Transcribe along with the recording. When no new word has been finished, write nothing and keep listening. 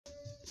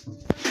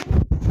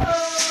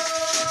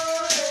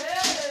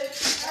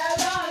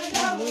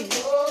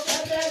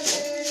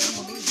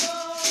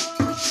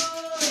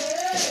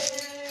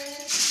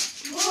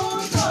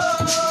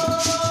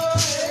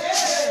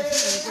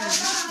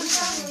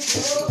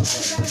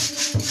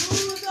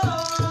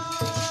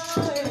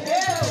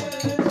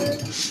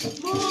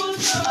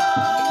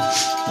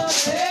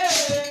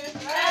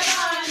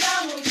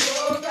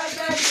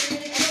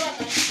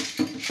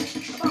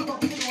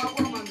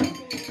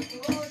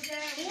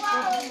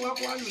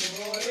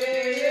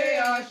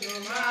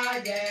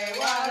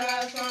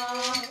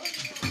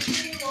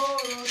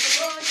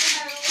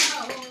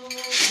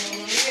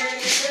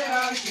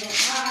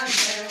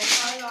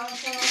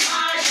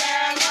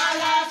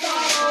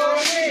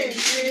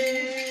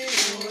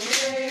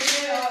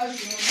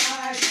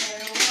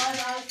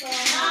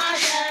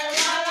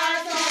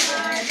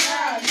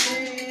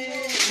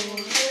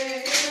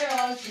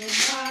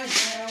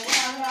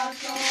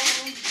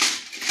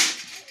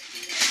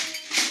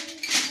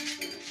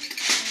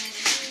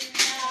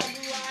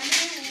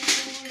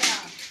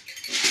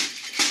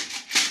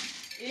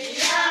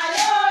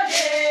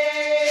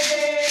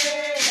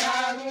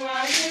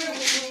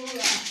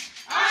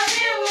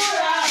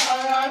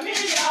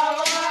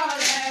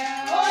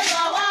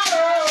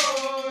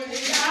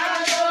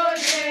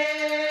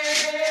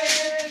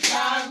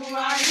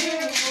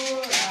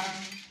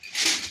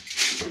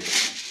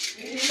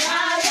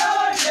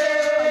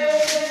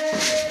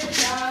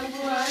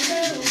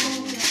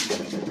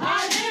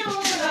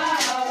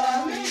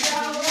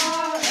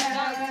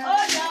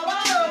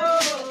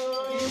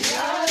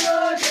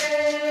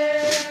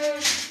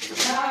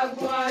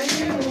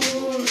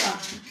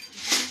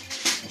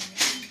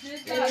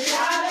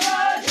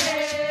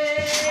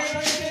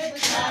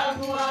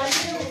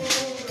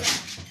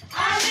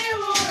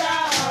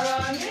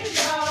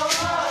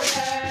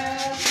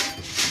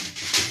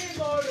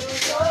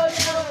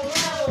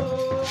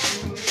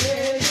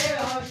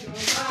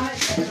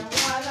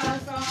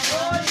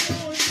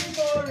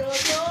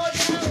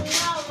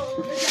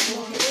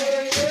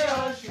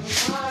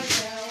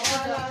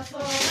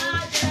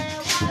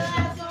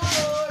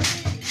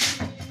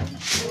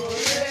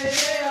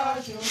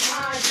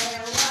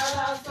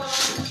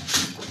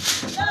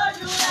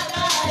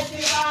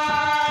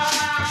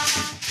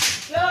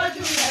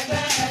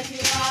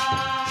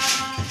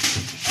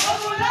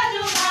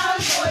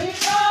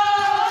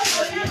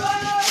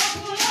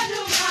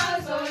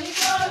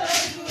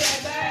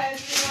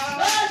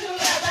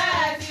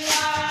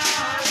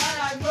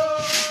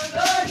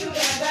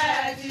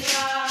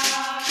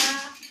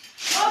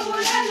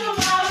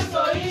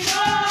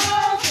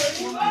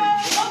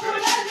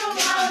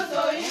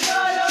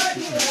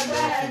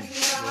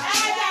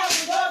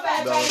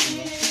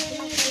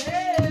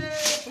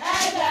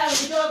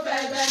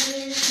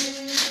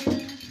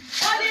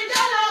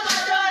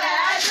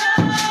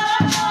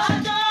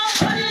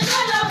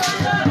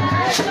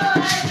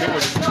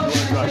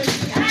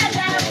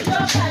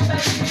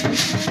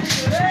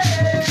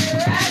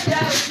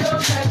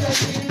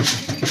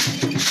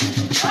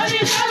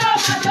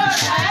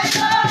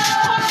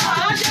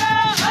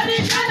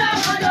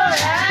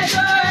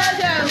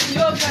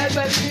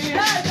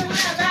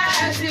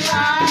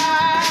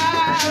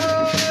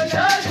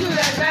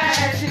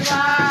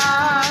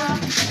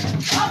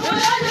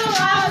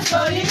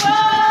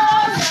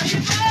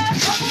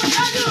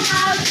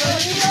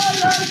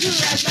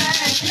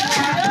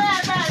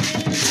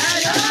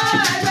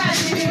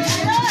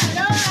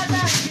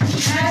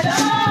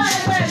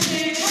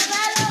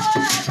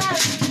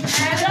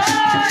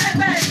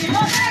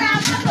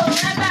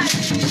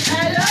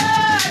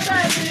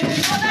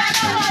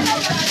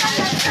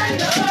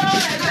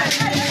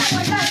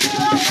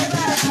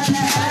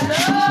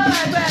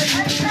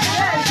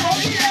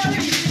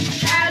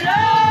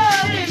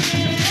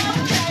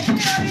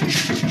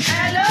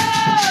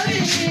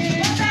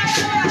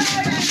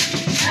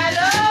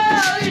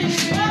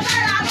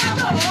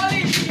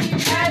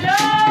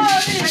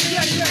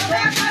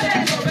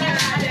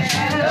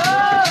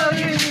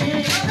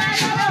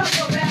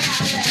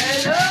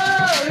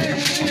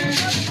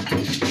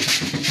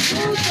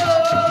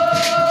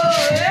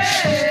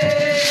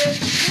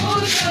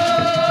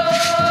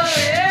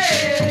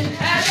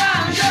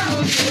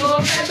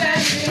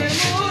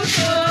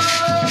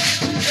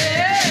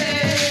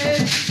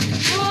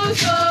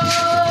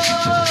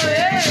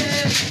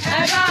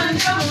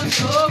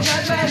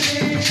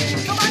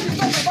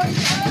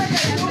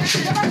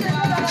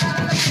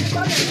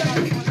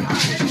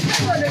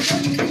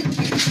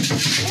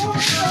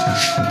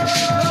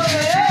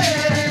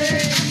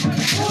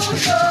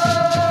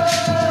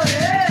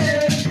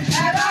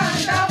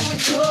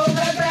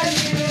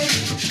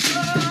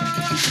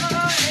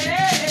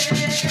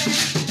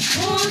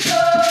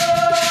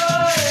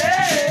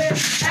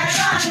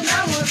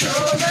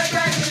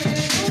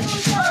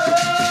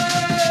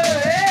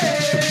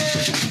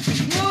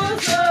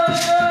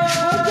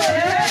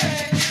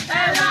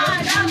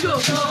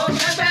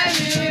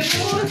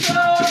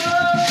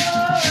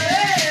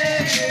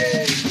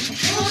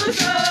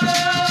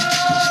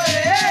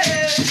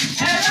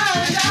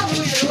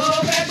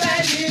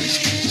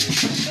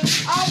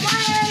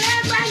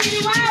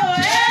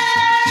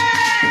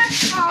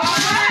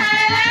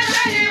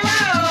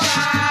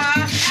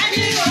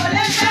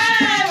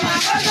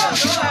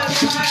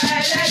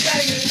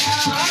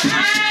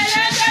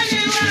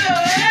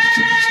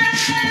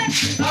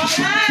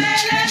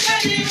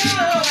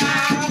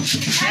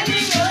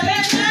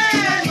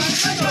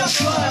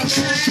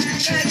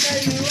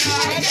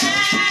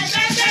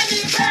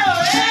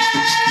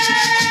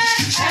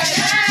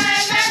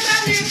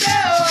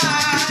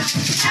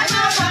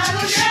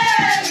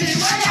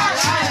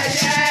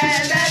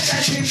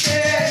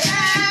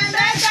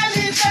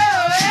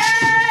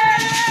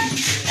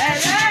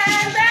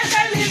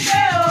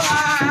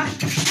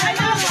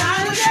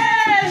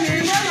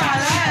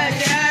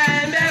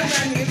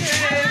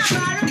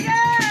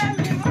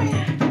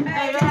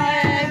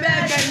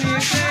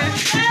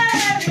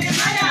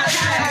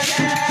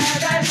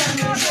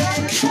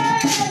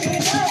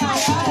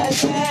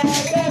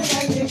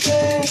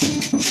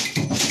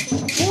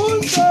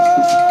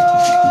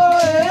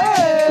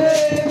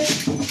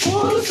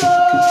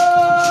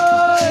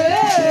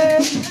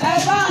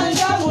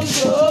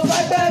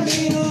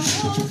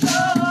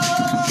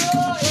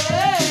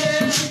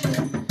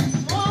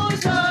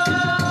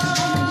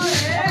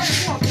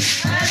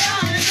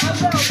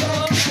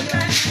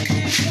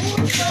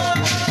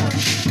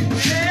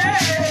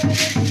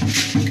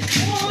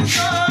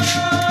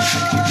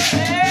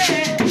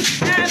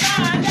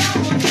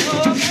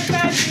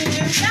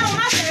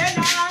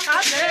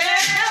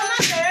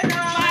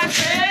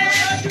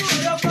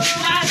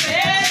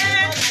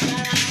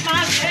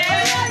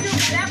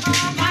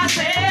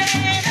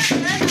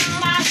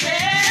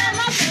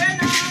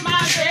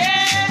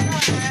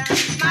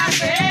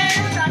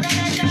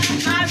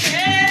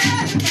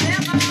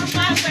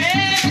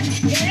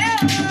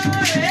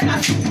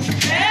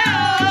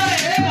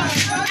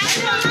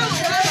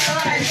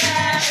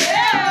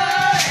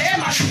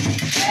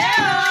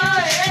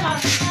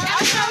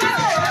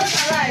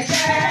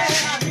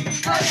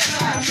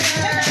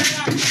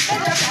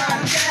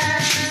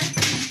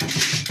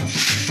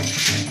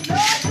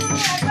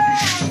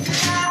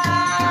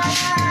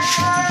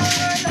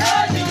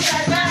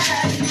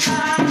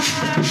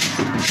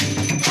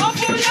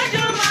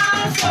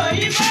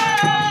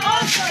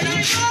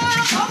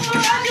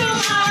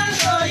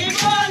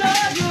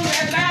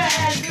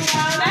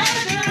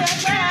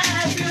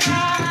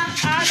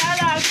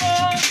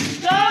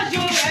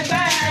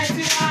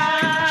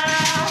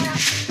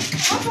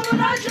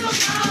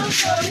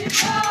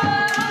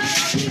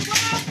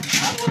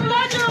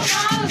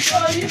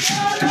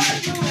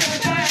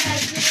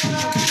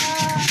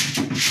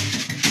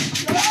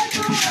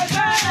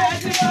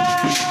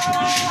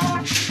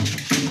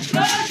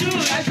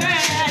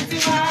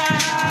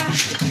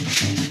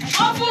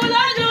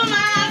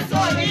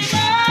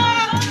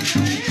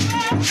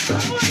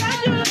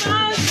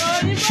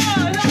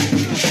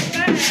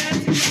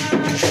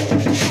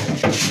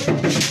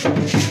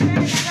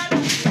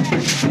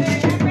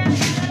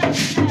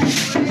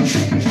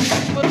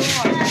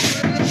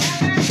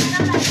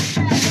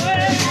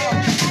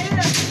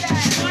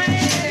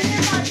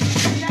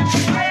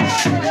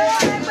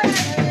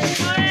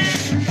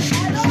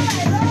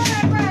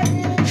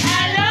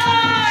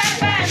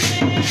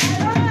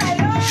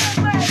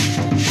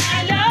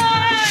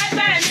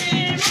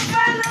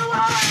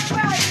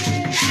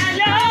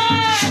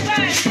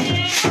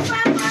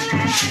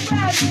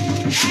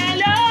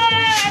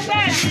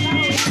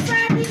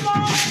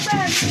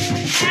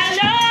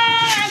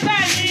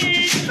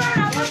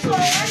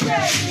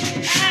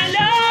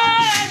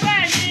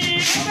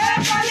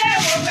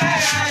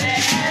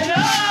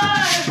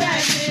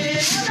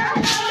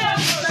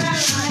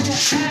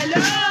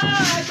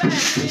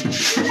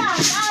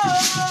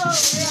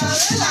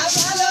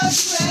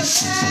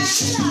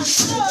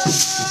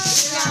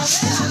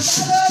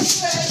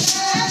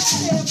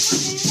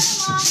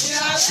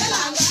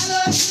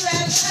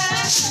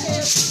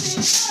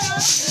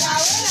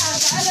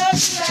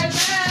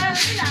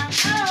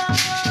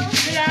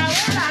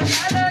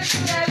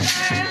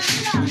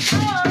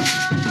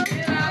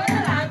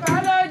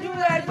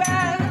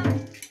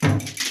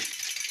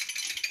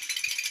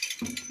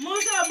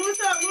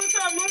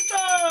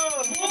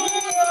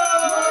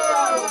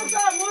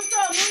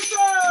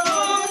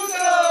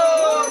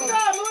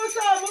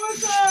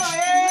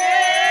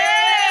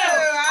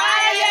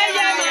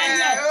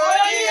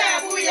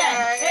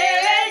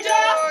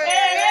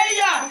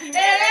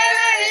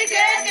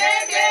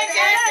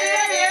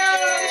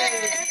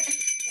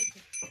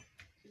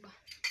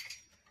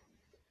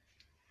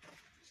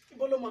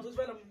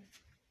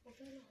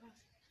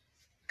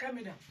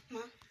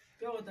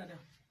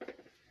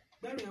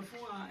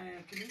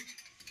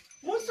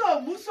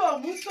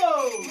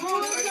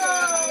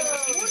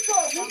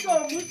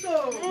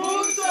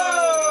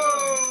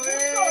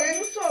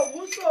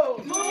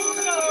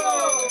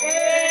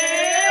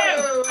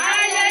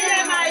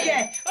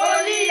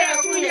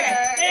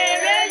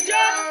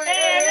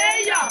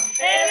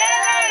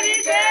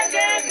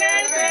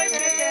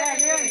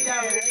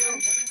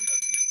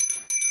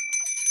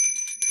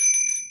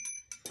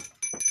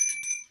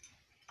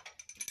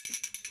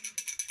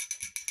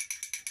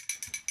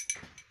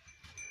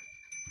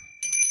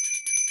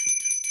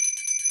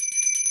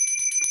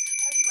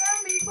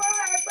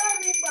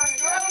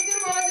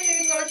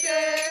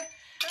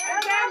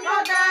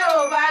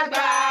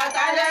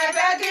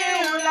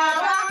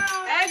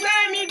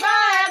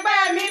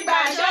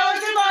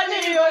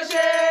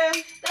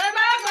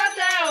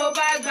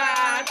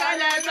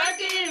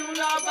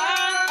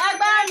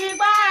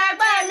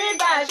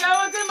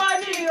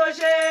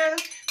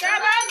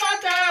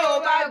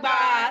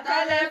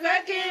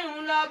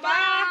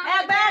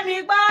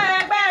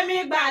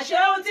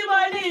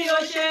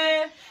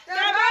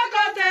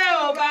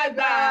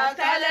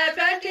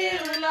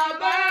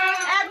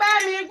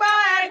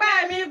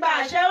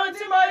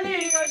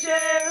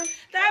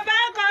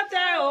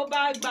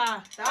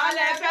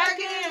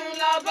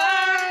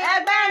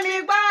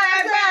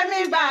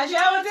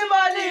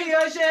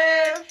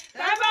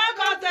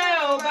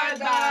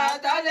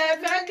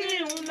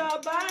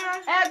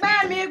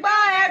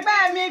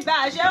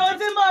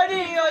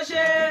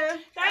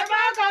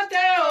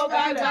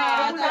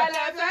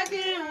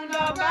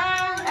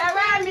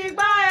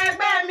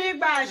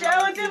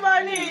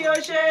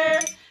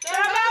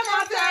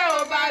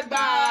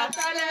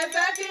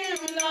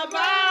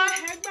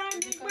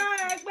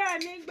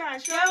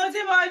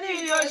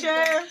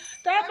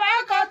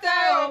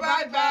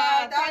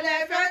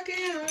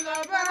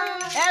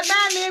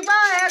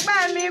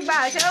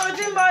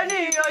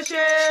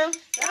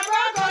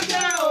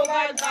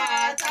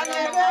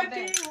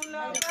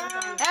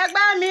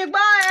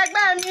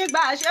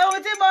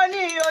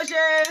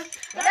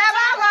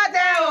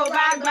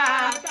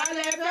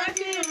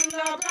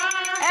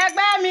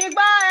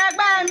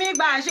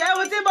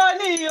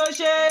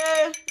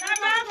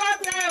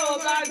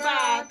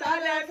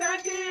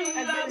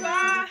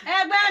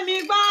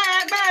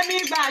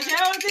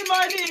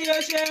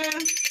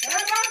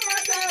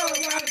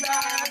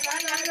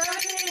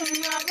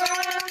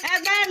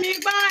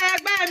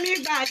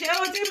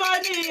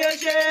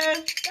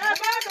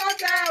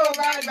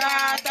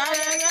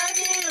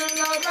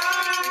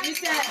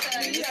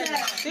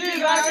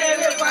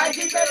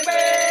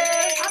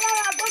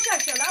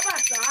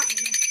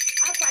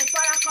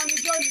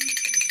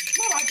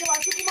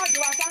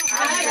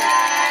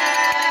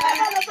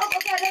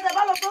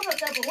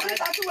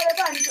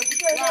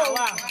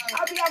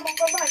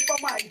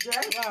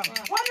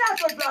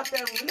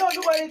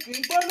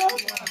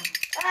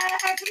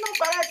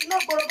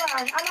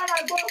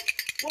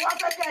mo wá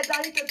fẹ́ kẹ́ ẹ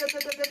darí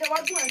tètè wá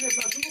gún ẹ̀mí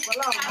ìgbà túbú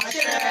kọ́lá ọ̀hún.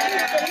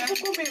 ìpè yín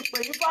kúkú mi ìpè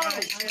yín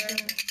fọ́rùn.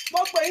 mo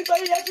pè yín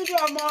torí Yétúndé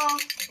ọmọ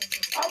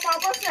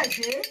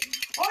Abọ́sẹ̀dé.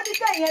 ó ní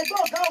kẹ́yìn ẹgbẹ́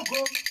ọ̀gá ògo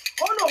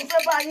ó lóun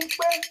fẹ́ bá yín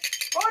pé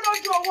ó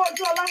lójú owó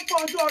ojú ọlá ń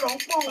pọ́n ojú ọ̀rọ̀ ń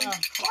pọ́n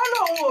ó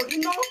lóun ò rí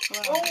ná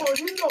òun ò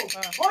rí lò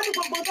ó ní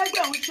gbogbo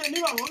tẹ́gbẹ́ òun ṣe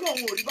nírọ̀rùn lóun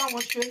ò rí bá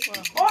wọn ṣe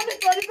ó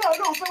nítorí bẹ́ẹ̀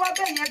lóun fẹ́ wá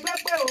bẹ́yìn ẹgbẹ́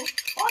pé o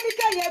ó ní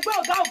kẹ́yìn ẹgbẹ́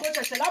ọ̀gá ògo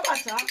ṣẹ̀ṣẹ̀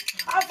lábàtà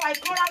afa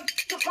ìkanra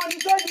kọni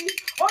lónìí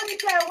ó ní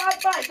kẹ́ ẹ wá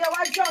bá ìkẹ́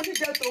wá jẹ́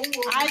oníṣẹ́ tòun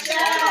o àṣẹ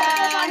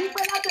ó máa yí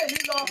pé látẹ̀lí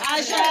lọ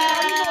àṣẹ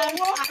nínú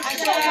owó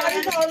àṣẹ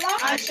nínú ọlá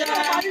àṣẹ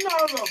nínú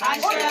ọrọ̀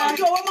ó ní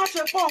ojú owó má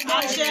ṣe pọ̀ mọ́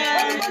ó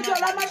ní ojú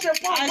ọlá má ṣe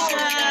pọ̀ mọ́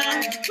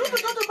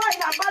tútù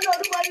báyìí àbálẹ̀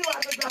olúwa ni wà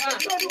àgbàgbà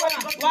pẹ̀lú olúwa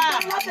ìgbàgbọ́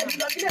látẹ̀lí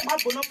lọ sílẹ̀ má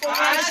gbóná fọ́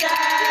àṣẹ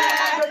sílẹ̀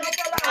má gbóná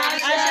fọ́ lára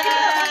àṣẹ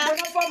má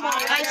gbóná fọ́ mọ́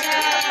àṣẹ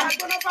má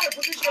gbóná fọ́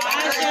ìfúnṣe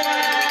àṣẹ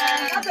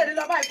látẹ̀lí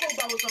lọ báyìí kó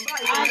gbà òsàn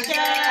báyìí àṣẹ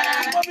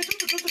omi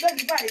tútù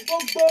lẹ́nu báyìí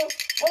gbogbo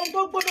ohun tó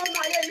gbóná nínú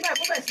ayé yìí báyìí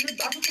kó bẹ̀ sí ní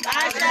gbà tútù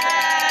àṣẹ.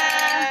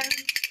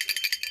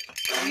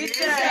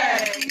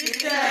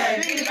 ìtẹ̀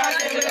bí ìbá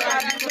ṣe wé ká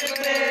bí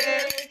pépé.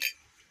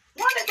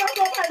 wọ́n ní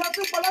gbọ́dọ̀ báyìí lọ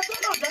sí pọlọ́ tó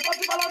náà jẹ́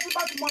kọ́tí bọ́lá tí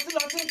bá ti mọ sí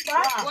lọ sí ń pa.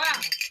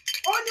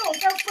 ó ní òun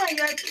fẹ́ fún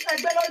ẹ̀yẹ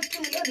ẹgbẹ́ lọ́dún tí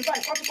mi lónìí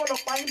báyìí kọ́tí kọ́ lọ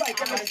pa yín báyìí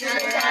kẹ́kẹ́ sí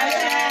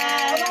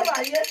ọlọ́wọ́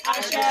ayé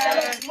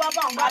ìṣẹ̀lẹ̀ tí wá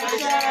bá òun báyìí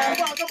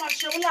gbogbo àwọn tó máa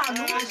ṣe òun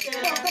láàánú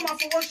gbogbo àwọn tó máa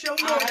fowó ṣe òun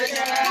lóore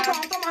gbogbo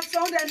àwọn tó máa ṣe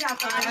òun lẹ́ni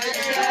àkàtà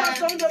tó máa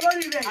ṣe òun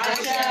lórí rẹ̀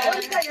ó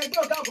ní kẹ́yìn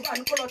ẹgbẹ́ ọ̀gá ògùn bá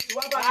ní kó lọ sí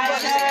wá bá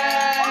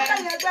ó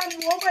kẹ́yìn ẹgbẹ́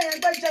mu ó kẹ́yìn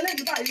ẹgbẹ́ jẹ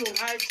lẹ́yìn báyìí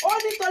o ó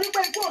nítorí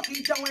pé ikú òkì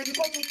jẹun ẹni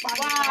kó tún pa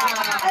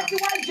ẹ ti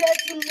wá jẹ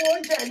ti mu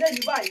oúnjẹ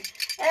lẹ́yìn báyìí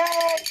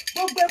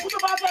gbogbo ikú tó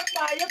bá fẹ́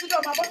pa Yétúndé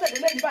ọmọ Abọ́sẹ̀dé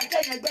lẹ́yìn báyìí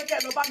kẹ́yìn ẹgbẹ́ kẹ́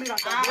lọ bá mi rà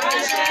kàdé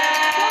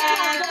gbogbo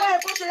àwọn tó bá yẹ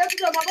kó ṣe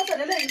Yétúndé ọmọ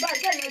Abọ́sẹ̀dé lẹ́yìn báyìí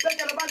kẹ́yìn ẹgbẹ́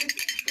kẹ́ lọ bá mi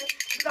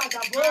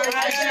ràgàbó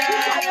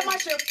kíkọ ayé má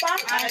ṣe pa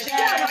kí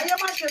àrùn ayé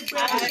má ṣe gbé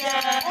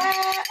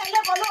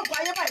ẹlẹ́bọ̀ lóògùn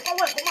ayé báyìí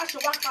kọ́wọ́ ẹ̀kọ́ má ṣe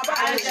wá kaba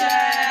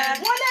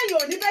wọ́n lẹ́yìn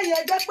òní bẹ́yìn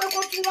ẹgbẹ́ pé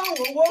kó tún ráhùn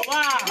owó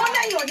wọ́n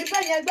lẹ́yìn òní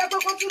bẹ́yìn ẹgbẹ́ pé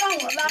kó tún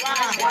ráhùn ọlá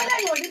wọ́n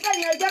lẹ́yìn òní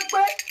bẹ́yìn ẹgbẹ́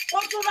pé kó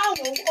tún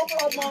ráhùn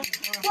ọmọ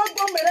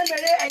gbogbo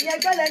mèremère ẹ̀yìn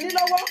ẹgbẹ́ lẹ ní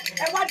lọ́wọ́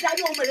ẹ wá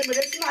darí ohun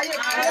mèremère sínú ayé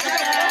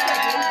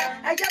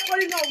ẹ jẹ́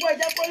kórìí náà owó ẹ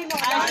jẹ́ kórìí náà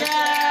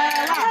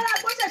ọlá àwọn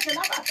agbóṣẹ̀ṣẹ̀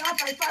lábàtà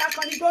àfà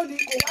ìfarakọni gbóni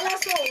kò wá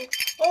lásán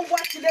o ó wá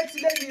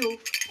tilétilé ni o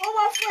ó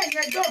wá fún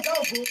ẹ̀yin ẹgbẹ́ ọ̀gá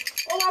ògo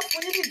ó wá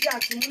fún yín nídìí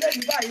àtìmúlẹ̀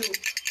ní báyìí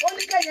o ó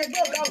ní kẹ́yìn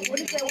ẹgbẹ́ ọ̀gá ògo ó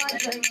ní kẹ́ wá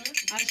jẹ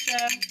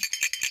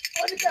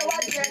ó ní kẹ́ wá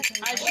jẹ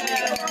ó ní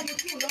kẹ́ wá mú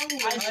tù lọ́rùn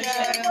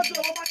ẹgbẹ́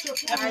owó má ṣe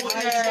fún ọmọ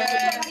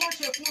ẹgbẹ́ má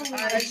ṣe fún ọmọ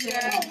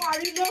ó máa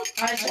rí lọ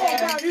ó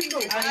máa rí lò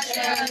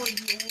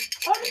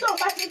ó ní tóun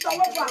bá ti ń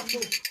tọwọ́ bọ̀ àpò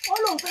ó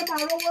lóun fẹ́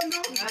máa rówó ná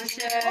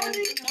ó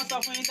ní wọ́n sọ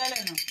fún yín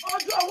tẹ́lẹ̀ náà.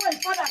 ọjọ́ owó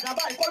ìfọ́dàdà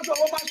báyìí kọjú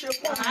owó má ṣe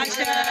pọ̀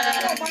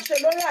ó má ṣe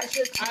lórí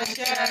àṣetì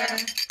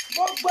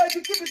gbogbo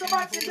ibikíbi tó bá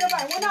ti dé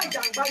báyìí wọ́n náà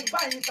jàǹgbá yìí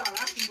báyìí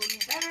tààrà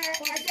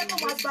ẹ jẹ́ kó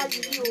máa gba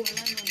yìí o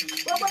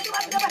gbogbo tó bá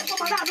ti dé báyìí kó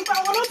máa náà nípa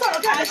àwọn olóńtọ̀rọ̀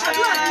kí a lè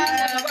ṣàdúrà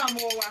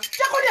ní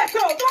jẹ́ kó lè pé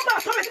o tó bá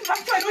sọ́mẹ̀ tí mo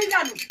fẹ́ lórí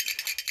ìlànà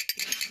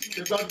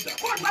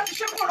kó o bá ti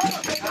ṣe kó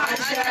lọ́wọ́ tó bá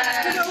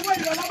ilé owó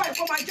ìlú ọlọ́ba yìí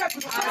kó máa jẹ́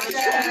ìpínlẹ̀ kó máa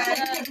ṣe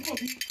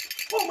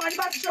kó o máa ní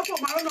bá ti ṣe kó o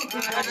máa rọ́nà gbé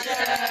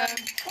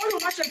ó lù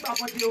má ṣe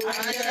gbàbọ̀dé o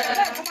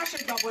bẹ́ẹ̀ kó má ṣe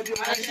gbàbọ̀dé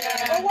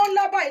o owó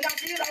ńlá báyìí la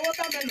fi ń ra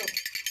wọ́támẹ́lọ̀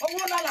owó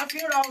ńlá la fi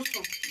ń ra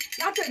ọsàn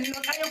látẹ̀lé lọ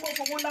káyé kó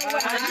fowó ńlá wá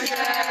ẹ̀rí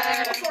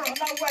ó fọ̀rọ̀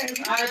ńlá wá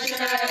ẹ̀rí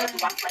ó tún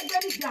wá fẹ́ gbé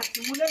níbi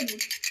àtìmúlẹ̀ mi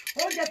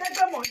oúnjẹ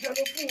tẹ́gbẹ́ mọ̀ jẹ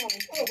ló fún wọn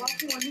ó wá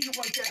fún wọn nínú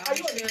wọn jẹ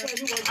ayé òní fẹ́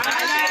ní wọn jẹ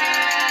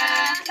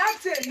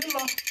láti èyí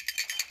lọ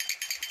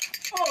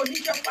ó ní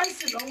jẹ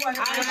pẹ́ǹsì lọ́wọ́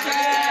ẹ̀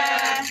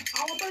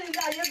àwọn tó ní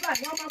ilé ayé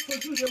báyìí wọ́n máa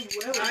fojú rẹ wù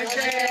ẹ́ o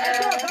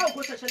ẹgbẹ́ ọ̀gá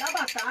ògo ṣẹ̀ṣẹ̀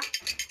lábàtà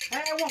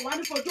wọn wà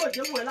ní fojú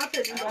òde wù ẹ́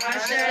látẹ̀lé lọ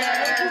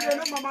ojú rẹ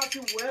ló máa fi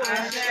wù ẹ́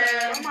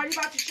o ọmọ yìí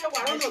bá ti ṣe wà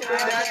lọ́nà gbẹ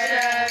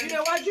ilé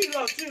iwájú ìlú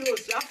ọ̀tún ìlú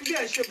òsì àfilẹ̀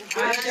ẹ̀ ṣe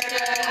bùgbé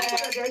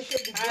ọ̀gẹ̀dẹ̀ ẹ̀ ṣe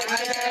bùgbé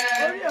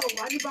orí ẹ̀ ò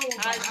wá ní báwọn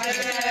bá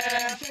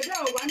ìṣẹ̀dá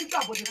ò wá ní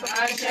gbàbọ̀dé pẹ́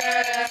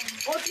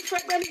o ti fẹ́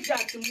gbẹ́ ní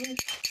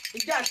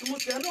ìjà àtìmú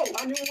tiẹ̀ náà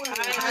wá ní wọ́n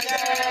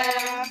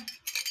ẹ̀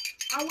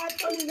àwọn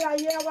tó nílé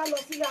ayé wá lọ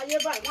sílé ayé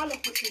báyìí wá lọ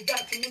pèsè ìjà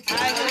àtìmú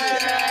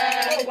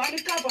tiẹ̀ ó wá ní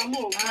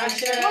kábàámọ̀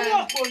wọ́n ní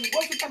ọ̀pọ̀ òyìnbó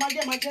fi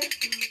tamajẹ́majẹ́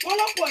wọ́n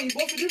lọ́pọ̀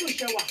òyìnbó fi dídùn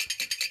ṣẹwà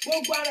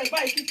gbogbo ara ẹ̀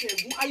báyìí kìkì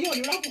ẹ̀gún ayé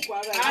òní rábùkù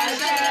ara ẹ̀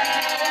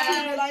ojú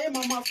rẹ̀ láyé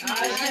máa fi wò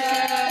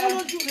ó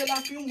lójú rẹ̀ la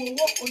fi ń wo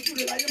owó ojú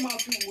rẹ̀ láyé máa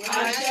fi wò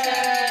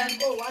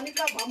ẹ́ ó wà ní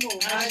kábàámọ̀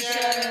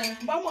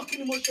bámọ̀ kí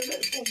ni mo ṣe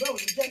lẹ́yìn fún bẹ́ẹ̀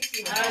òní jẹ́ sí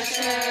i.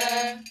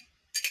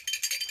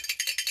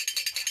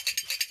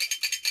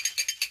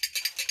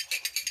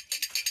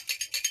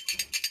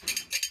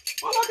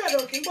 wọ́n lọ́gẹ̀dẹ̀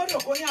òkè ń gbọ́dọ̀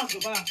kó ní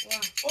àgùnbá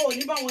ó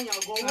ní báwọn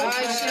yàgàn owó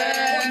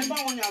ó ní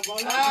báwọn yàgàn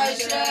ọlá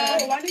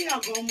ó wà ní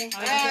yàgàn ọmọ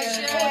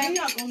ó ní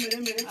yàgàn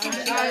mèremère tí ó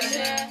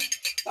ṣe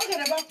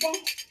lọ́gẹ̀dẹ̀ bá pọ́n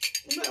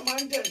inú ẹ̀ máa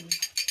ń dẹ̀ mí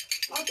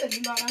látẹ̀lé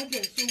lọ ara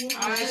jẹ̀ sówó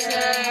ara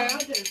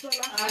jẹ̀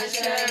sọ́lá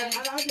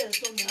ara jẹ̀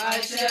sọmọ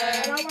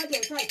ara wá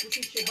jẹ̀ sáì tó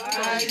ti ṣe bá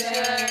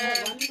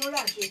wà nínú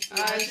rẹ̀ àṣetì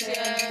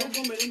gbogbo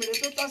mèremère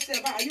tó tọ́ sí ẹ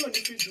báyìí yóò ní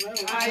fi dùn ẹ́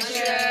o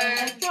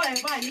ẹ̀tọ́ ẹ̀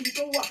báyìí níbi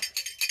tó wà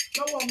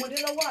lọ́wọ́ ọmọdé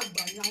lọ́wọ́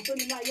àgbà ni àwọn tó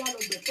ní láyé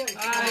àlọ́gbẹ̀tọ́ ẹ̀.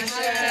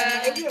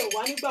 Orí ẹ̀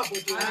wá nígbà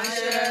bòde.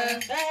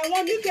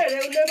 Wọ́n ní kèrè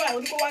olé báyìí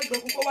oníkó wá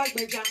gbẹ̀kú kó wá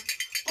gbẹja.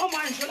 Wọ́n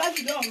máa ń ṣe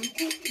láti lé ọ̀run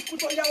ikú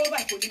tó yáwó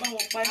báyìí kò ní bá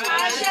wọn pa ẹ̀.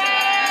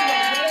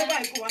 Ìwà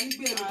báyìí kò wá ní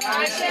gbé ẹ̀rù.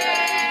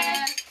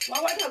 Wá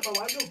wá dàgbà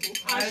wá dògbò.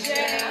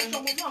 Aṣọ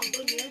ọmọ fún àwọn tó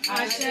ní ẹ́.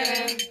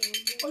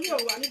 Orí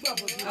ẹ̀ wá nígbà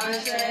bòde.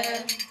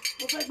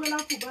 Mo fẹ́ gbé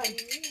lápò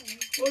báyìí.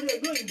 Orí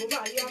èdè òyìnbó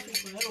báyìí á fi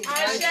pẹ̀lú.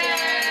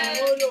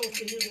 Orí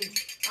òkèèrè.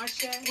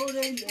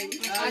 Orí ilẹ̀ yìí.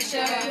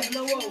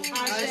 Lọ́wọ́ o.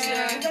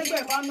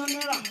 Ẹgbẹ́ bá ná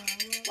náírà,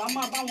 wàá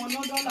máa bá wọn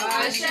ná dọ́là.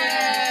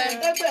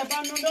 Ẹgbẹ́ bá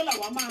ná dọ́là,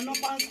 wàá máa ná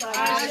pàǹsà.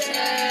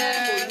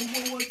 Kò ní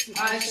wọ́wọ́ tì.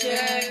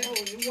 Kò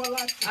ní wọ́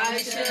láti.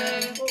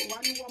 Kò wá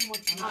ní wọ́n mọ̀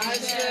tì.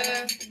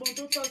 Gbogbo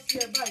tó tọ́ sí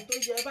ẹ báyìí tó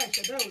yẹ ẹ báyìí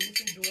ṣẹ̀dá ò ní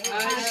fi dùn ẹ́.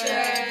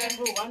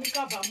 Kò wá ní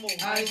kábàámọ̀.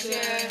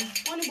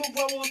 Wọ́n ní gbogbo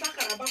ọmọ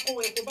tákàrà bá kówó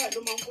epo báyìí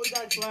ló máa ń kó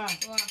jáde.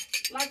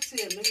 Láti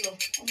ẹ̀mí lọ,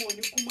 ọmọ ò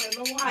ní kú mọ́ ẹ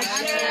lọ́wọ́.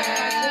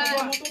 Gbogbo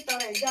ọmọ tó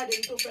tara ẹ̀ jáde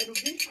ní tó fẹnu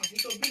bí àti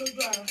tó bí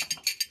lójú ara.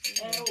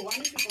 Ò wá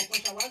ní fìkàn kan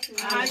ṣàwátì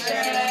rẹ̀.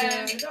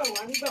 Ẹ̀dá ò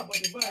wá nígbà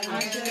bọ̀dẹ̀ báyìí.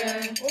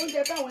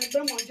 Oúnjẹ táwọn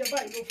ẹgbẹ́ mọ̀ ń jẹ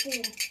báyìí ló fún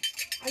wọn.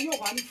 Ayé ò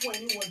wá ní fún ẹ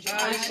ní wọ́n jẹ.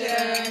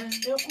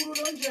 Èkuru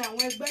ló ń jẹ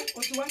àwọn ẹgbẹ́, o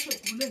ti wá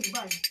ṣèkúrú lè ní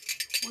báyìí.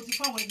 Mo ti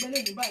fáwọn ẹgbẹ́ lè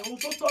ní báyìí. Ohun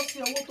tó tọ́ sí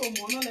owó tó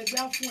mọ̀ náà lẹgbẹ́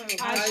á fún ẹ.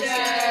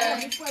 Wọ́n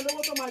ní fún ẹ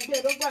lówó tó máa gbé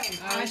ẹ dọ́gba ẹ̀.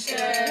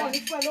 Wọ́n ní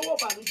fún ẹ lówó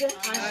ìbànújẹ́.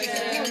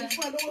 Wọ́n ní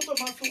fún ẹ lówó tó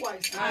máa fi wà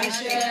ìsìn.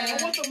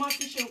 Owó tó máa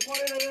fi ṣe nǹkan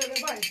rere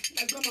báyìí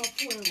ẹgbẹ́ máa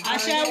fún ẹ.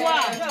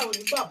 Ẹ̀dá ò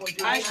ní gbà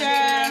bọ̀dẹ̀.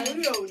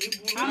 Orí ẹ̀ ò ní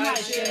burú.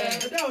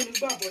 Ẹ̀dá ò ní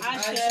gbà bọ̀dẹ̀.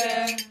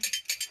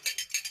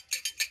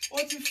 Ó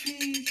ti fi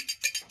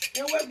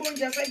ewé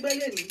gbóúnjẹ fẹ́gbẹ́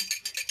lè ní.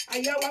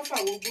 Ayá wá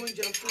fàwọ̀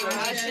gbóúnjẹ fún ẹ.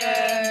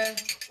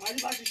 Wàá ní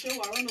bá ti ṣe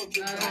wà rọ́nà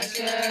gbogbo.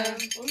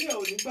 Orí ẹ̀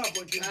ò ní gbà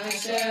bọ̀dẹ̀.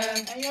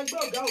 Ẹ̀yin ẹgbẹ́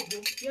ọ̀gá ògo,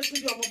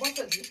 Yétúndé ọmọ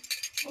Bọ́sẹ̀dé.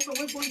 Ó fẹ́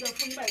wé gbóúnjẹ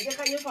fún yín báyìí, jẹ́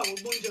káyé fàwọ̀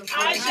gbóúnjẹ fún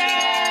ẹ.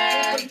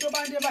 Orí tó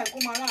bá ń dé báyìí kó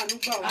máa ráàánú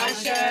gbà wá.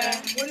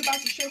 Orí bá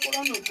ti ṣe kó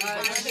rọ́nà gbogbo.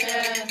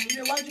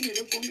 Ire wájú mi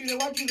lè kó mi, ire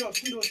wájú rẹ̀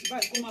ọ̀tún lòsì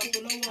báyìí kó máa tó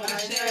lọ́wọ́.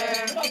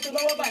 Ó bá tó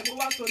lọ́wọ́ báyìí kó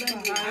wá tó lẹ́nu.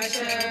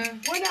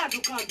 Wọ́n ní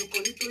àdùkàn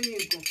nítorí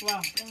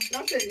ègàn.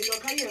 Láti èyí lọ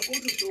káyé ẹ̀ kó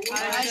dùn sówó.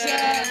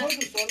 Kó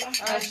dùn sọ́lá.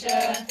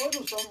 Kó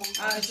dùn sọ́mọ.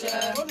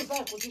 Kó dùn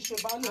sáà kó ti ṣe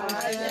bá lò.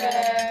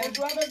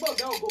 Ojú afẹ́gbẹ́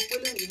ọ̀gá ògo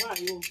pélé ní máa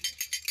yó.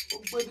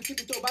 Gbogbo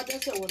ibikíbi tó bá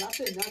dẹ́sẹ̀ wọ̀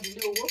láti ní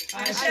adìlé owó.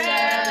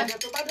 Ọ̀dẹ̀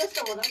tó bá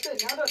dẹ́sẹ̀ wọ̀ láti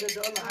ní àdọ̀dẹ̀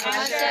dọ́là.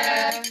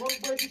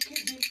 Gbogbo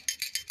ibikíbi,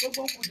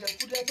 gbogbo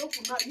kùdẹ̀kùdẹ̀ tó kù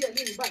náà yẹ̀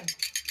lé ní báyìí.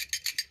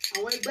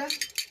 Àwọn ẹgbẹ́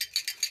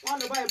wọn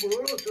lọ bá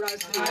ìbòróró òtura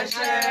sí i.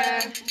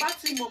 Bá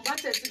ti mọ̀ bá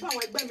tẹ̀ sí bá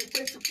àwọn ẹgbẹ́ mi pé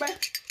ti pẹ́.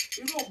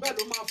 Irú òun bẹ́ẹ̀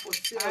ló máa fọ̀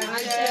sí ọ.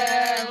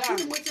 Kí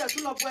ni mo tiẹ̀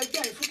tún lọ bọ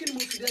ẹgbẹ́ yìí fún kí ni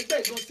mo fìdí ẹgbẹ́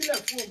ìgan sílẹ̀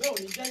fún òun bẹ́ẹ̀ ò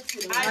ní jẹ́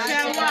tìrẹ.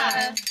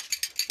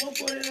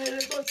 Gbogbo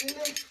rere tó ti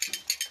ní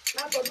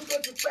látọdún tó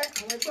ti pẹ́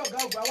àwọn ẹgbẹ́ ọ̀gá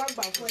ògbà wá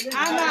gbà fún ẹlẹ́yìn.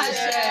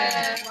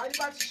 Wàá ní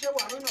bá ti ṣe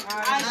wà lọ́nà.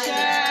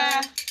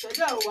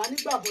 Ṣẹ̀dá ò wá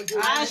nígbà bọ̀dẹ̀.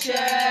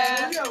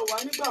 Orí ẹ̀ ò wá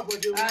nígbà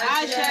bọ̀dẹ̀.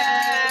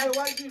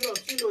 Iwájú rẹ̀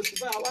ọ̀tún lò sí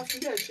báyìí, àwa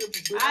sílẹ̀ ṣe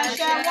bùgbé.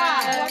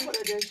 Àwa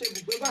kọ̀dẹ̀dẹ̀ ṣe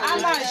bùgbé báyìí.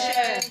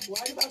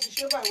 Wàá ní bá ti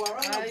ṣe báyìí wà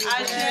rọ́nà.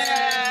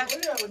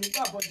 Orí ẹ̀ ò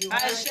nígbà bọ̀dẹ̀.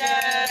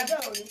 Ṣẹ̀dá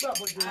ò nígbà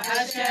bọ̀dẹ̀.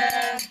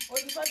 O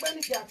ti fẹ́ gbẹ́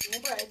nídìí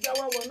àtìmúbà ẹgbẹ́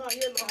wáwọ náà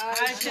yé lọ.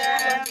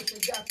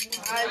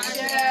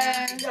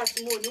 Ìdí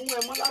àtìmú ò ní wọ́n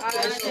ẹ mọ́ láti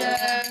ẹ̀ṣọ́.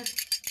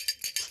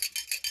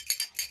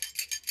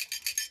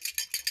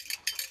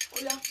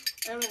 Oya,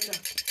 ẹran ẹ̀dà.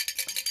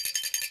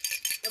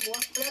 Ẹ̀bùn wa,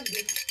 oya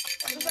dìde.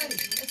 Ọdún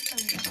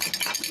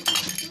báyìí.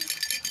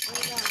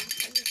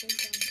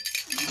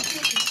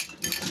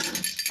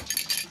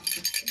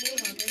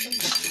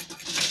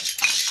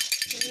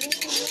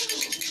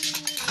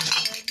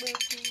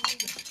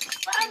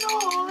 Fẹ́nu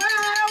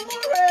rẹ̀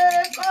wúre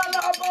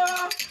kọlọ́bọ̀.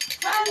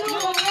 Fẹ́nu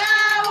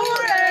rẹ̀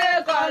wúre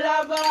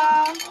kọlọ́bọ̀.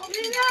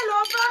 Ilé ló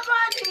bá bá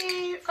ní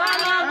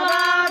kọlọ́bọ̀.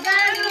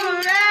 Fẹ́nu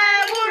rẹ̀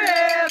wúre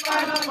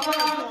kọlọ́bọ̀.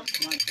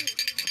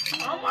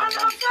 Ọmọ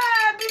ló fẹ́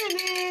bí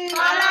ní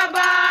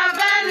kọlọ́bọ̀.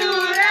 Fẹ́nu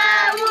rẹ̀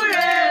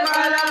wúre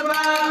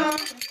kọlọ́bọ̀.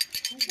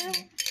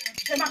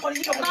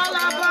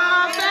 Kọlọ́bọ̀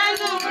fẹ́nu.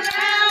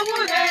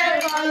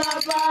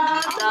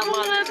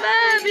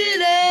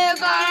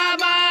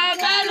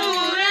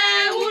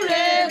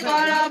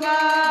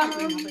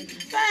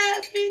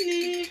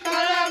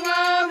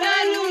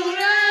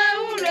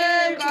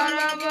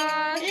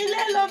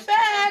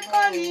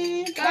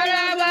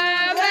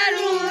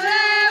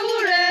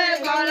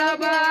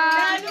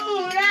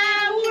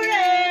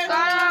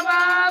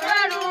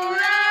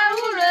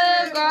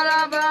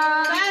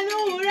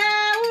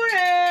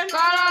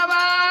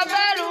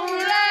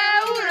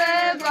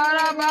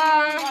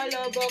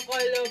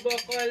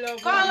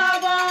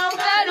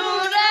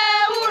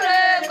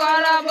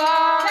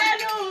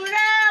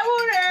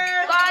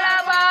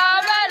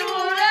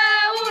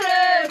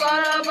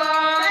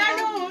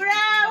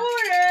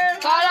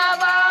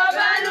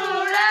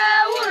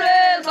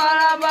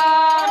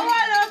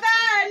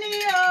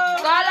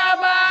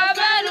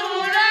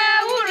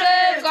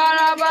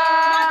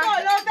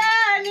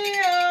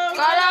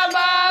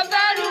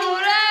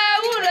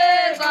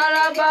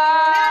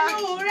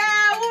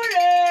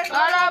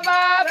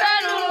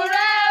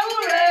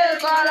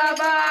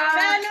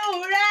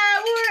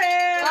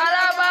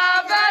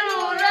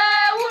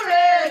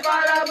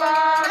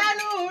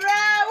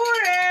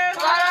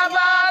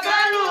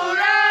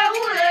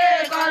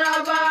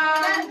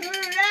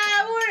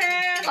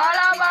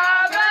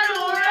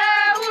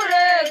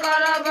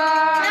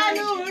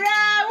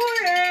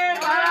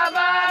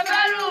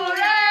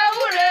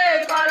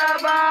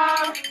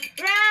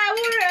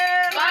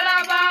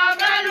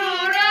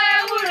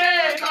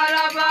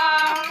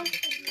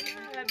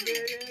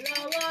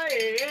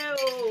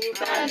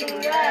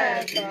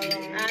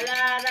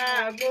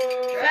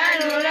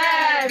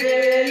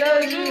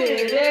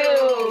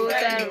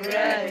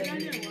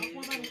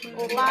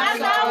 wá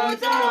sọ ohun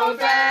tó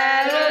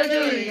fẹ́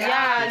lójú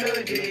ìyá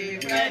lóde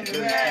pẹ̀lú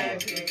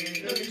ẹ̀bí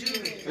lójú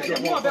mi.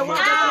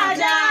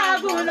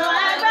 Ajagunà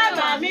ẹgbẹ́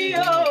gbà mí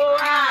o,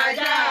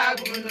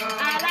 ajagunà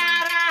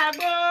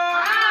aláràgbó.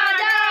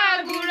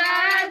 Ajagunà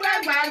ẹgbẹ́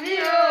gbà mí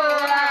o,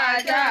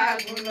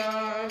 ajagunà.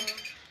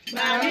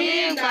 Gbà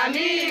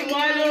mí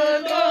wọn ló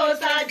tó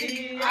sáàdì.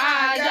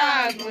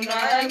 Ajagunà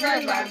ẹgbẹ́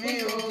gbà mí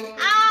o.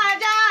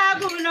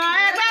 Ajagunà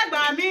ẹgbẹ́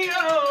gbà mí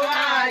o,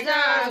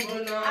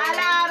 ajagunà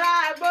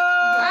aláràgbó.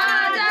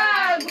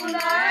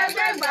 Ajagunà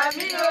ẹgbẹ́ gbà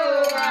mí o,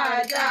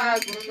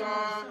 ajagunà.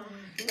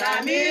 Gbà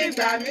mí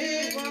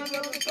wọn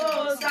ló tó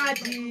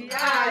sáàdì.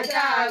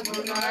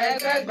 Ajagunà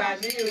ẹgbẹ́ gbà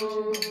mí o.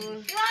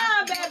 Wọ́n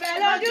bẹ̀bẹ̀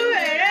lójú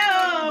èrè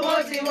o, mo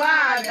ti wá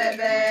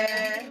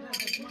bẹ̀bẹ̀.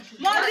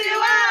 Mo ti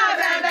wá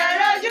bẹ̀bẹ̀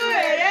lójú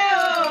èrè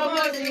o,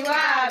 mo ti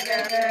wá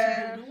bẹ̀bẹ̀.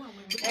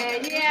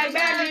 Ẹ̀yin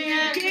ẹgbẹ́ mi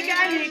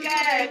kíkẹ́ ní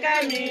kẹ̀kẹ́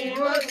mi,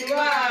 mo ti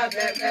wá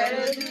bẹ̀bẹ̀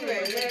lójú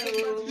èrè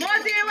o. Mo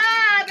ti wá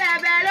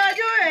bẹ̀bẹ̀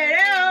lójú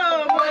èrè o,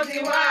 mo ti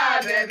wá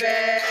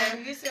bẹ̀bẹ̀.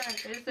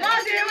 Mo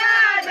ti wá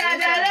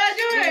bẹ̀bẹ̀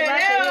lójú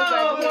èrè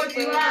o, mo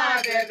ti wá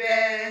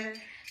bẹ̀bẹ̀.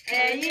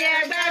 Ẹ̀yin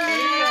ẹgbẹ́ mi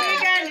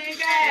kíkẹ́ ní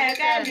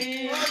kẹ̀kẹ́ mi,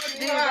 mo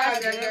ti wá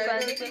bẹ̀bẹ̀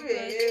lójú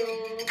èrè o.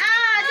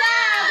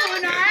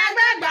 Ajagunà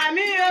ẹgbẹ́ gbà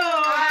mí o,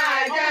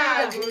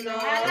 ajagunà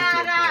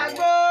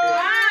aláràgbó.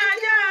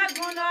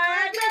 Ajagunà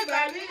ẹgbẹ́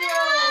gbà mí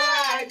o,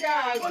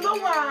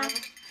 ajagunà.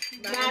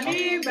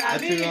 Gbà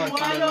mí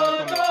wọn ló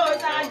tó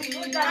sáàdì.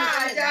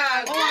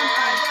 Ajagunà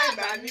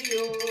gbà mí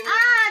o.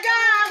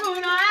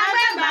 Ajagunà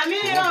ẹgbẹ́ gbà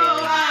mí o,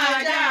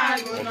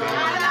 ajagunà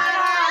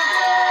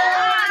aláràgbó.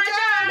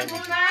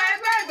 Ajagunà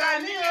ẹgbẹ́ gbà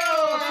mí o,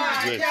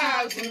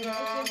 ajagunà.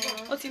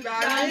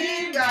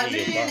 Gbà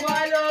mí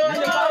wọn ló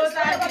tó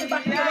sáàdì.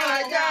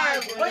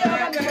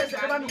 Ajagunà.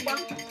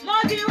 Mo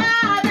ti wá